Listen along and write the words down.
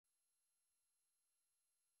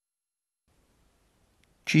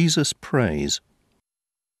Jesus prays.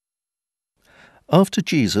 After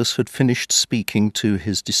Jesus had finished speaking to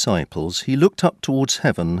his disciples, he looked up towards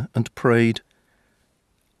heaven and prayed,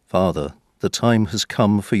 "Father, the time has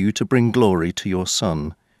come for you to bring glory to your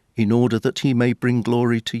Son, in order that he may bring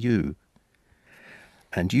glory to you.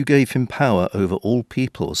 And you gave him power over all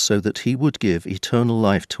people, so that he would give eternal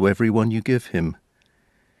life to everyone you give him.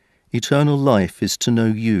 Eternal life is to know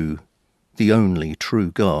you, the only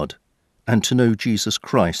true God, and to know Jesus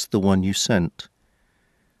Christ, the one you sent.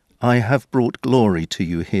 I have brought glory to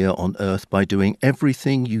you here on earth by doing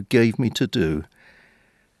everything you gave me to do.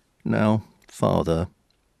 Now, Father,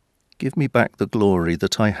 give me back the glory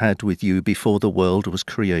that I had with you before the world was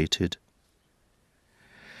created.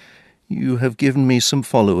 You have given me some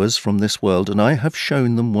followers from this world, and I have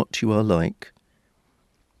shown them what you are like.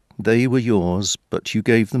 They were yours, but you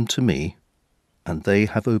gave them to me, and they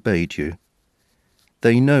have obeyed you.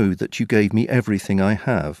 They know that you gave me everything I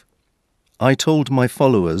have. I told my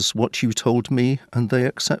followers what you told me, and they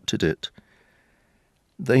accepted it.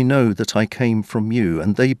 They know that I came from you,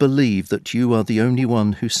 and they believe that you are the only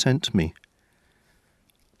one who sent me.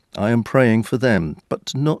 I am praying for them,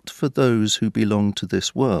 but not for those who belong to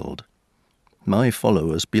this world. My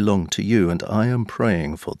followers belong to you, and I am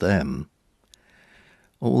praying for them.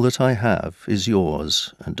 All that I have is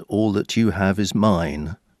yours, and all that you have is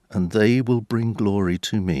mine, and they will bring glory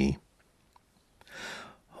to me.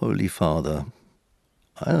 Holy Father,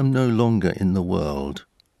 I am no longer in the world.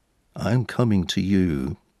 I am coming to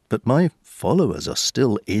you, but my followers are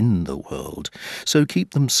still in the world, so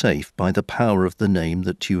keep them safe by the power of the name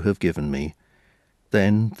that you have given me.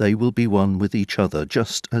 Then they will be one with each other,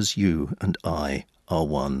 just as you and I are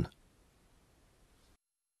one.